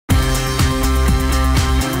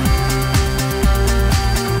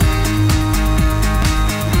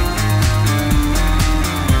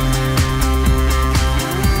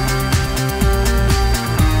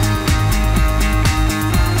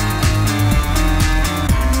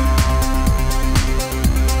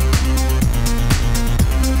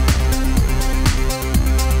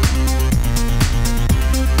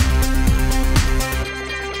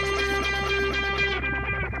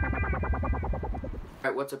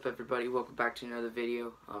What's up, everybody? Welcome back to another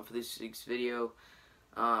video. For this week's video,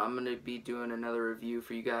 I'm going to be doing another review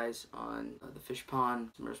for you guys on the Fish Pond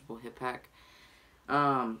submersible hip pack.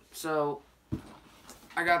 So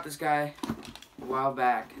I got this guy a while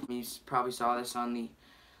back. You probably saw this on the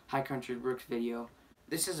High Country Brooks video.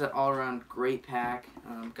 This is an all-around great pack.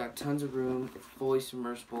 Got tons of room. It's fully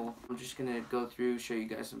submersible. I'm just going to go through, show you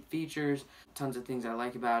guys some features, tons of things I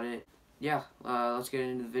like about it. Yeah, let's get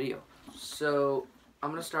into the video. So I'm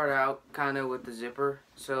going to start out kind of with the zipper.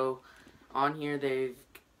 So on here they've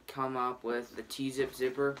come up with the T-zip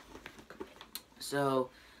zipper. So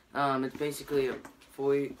it's basically a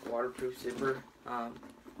fully waterproof zipper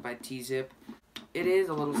by T-zip.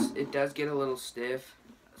 It does get a little stiff,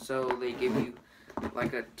 so they give you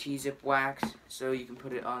like a T-zip wax so you can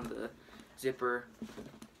put it on the zipper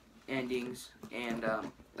endings, and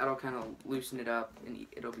that'll kind of loosen it up and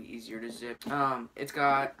it'll be easier to zip. It's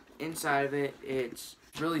got inside of it, it's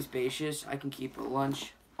really spacious. I can keep a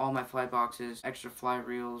lunch, all my fly boxes, extra fly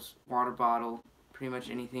reels, water bottle, pretty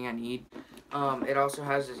much anything I need. It also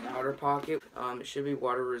has this outer pocket. It should be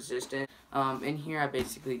water resistant. In here I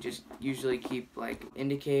basically just usually keep like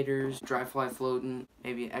indicators, dry fly floating,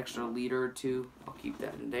 maybe an extra liter or two. I'll keep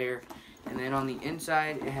that in there. And then on the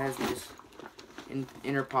inside it has this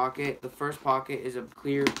inner pocket. The first pocket is a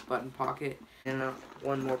clear button pocket, and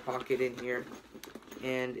one more pocket in here,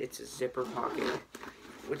 and it's a zipper pocket,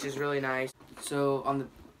 which is really nice. So on the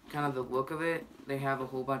kind of the look of it, they have a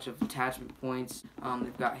whole bunch of attachment points.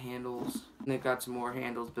 They've got handles, and they've got some more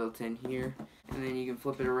handles built in here, and then you can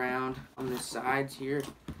flip it around on the sides here,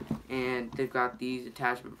 and they've got these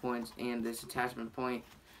attachment points and this attachment point,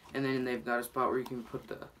 and then they've got a spot where you can put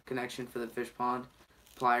the connection for the fish pond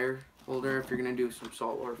plier holder if you're gonna do some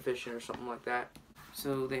saltwater fishing or something like that.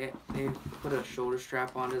 So they've put a shoulder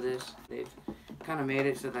strap onto this. They've kind of made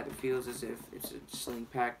it so that it feels as if it's a sling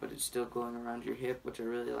pack, but it's still going around your hip, which I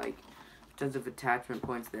really like. Tons of attachment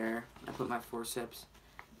points there. I put my forceps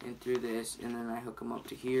in through this, and then I hook them up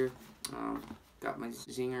to here. Got my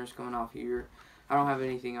zingers coming off here. I don't have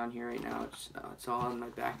anything on here right now. It's all in my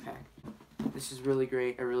backpack. This is really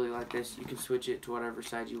great. I really like this. You can switch it to whatever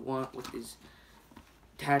side you want with these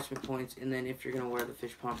attachment points, and then if you're going to wear the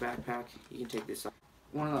fish pond backpack, you can take this off.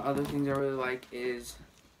 One of the other things I really like is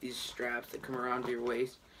these straps that come around your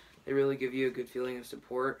waist. They really give you a good feeling of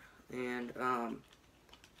support, and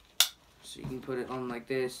so you can put it on like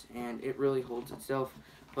this and it really holds itself.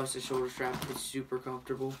 Plus the shoulder strap is super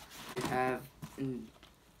comfortable. They have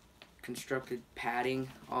constructed padding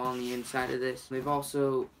all on the inside of this. They've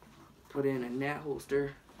also put in a net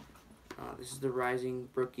holster. This is the Rising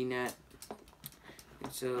Brookie net.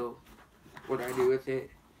 And so what I do with it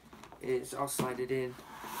is I'll slide it in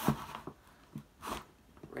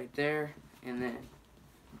right there, and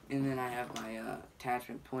then I have my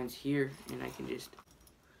attachment points here, and I can just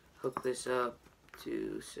hook this up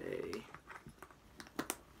to, say,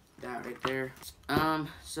 that right there.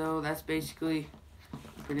 So that's basically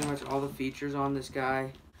pretty much all the features on this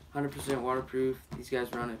guy. 100% waterproof. These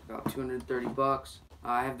guys run at about 230 bucks.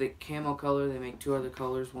 I have the camo color. They make two other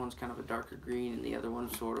colors. One's kind of a darker green, and the other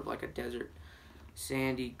one's sort of like a desert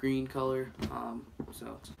sandy green color.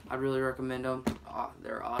 So I really recommend them.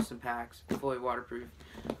 They're awesome packs, fully waterproof,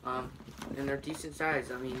 and they're decent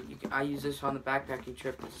size. I mean, I use this on the backpacking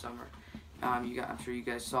trip this summer. I'm sure you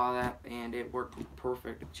guys saw that, and it worked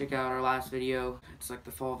perfect. Check out our last video. It's like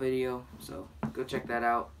the fall video, so go check that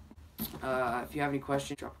out. If you have any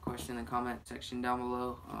questions, drop a question in the comment section down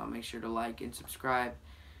below. Make sure to like and subscribe.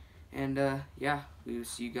 And yeah, we will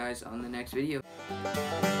see you guys on the next video.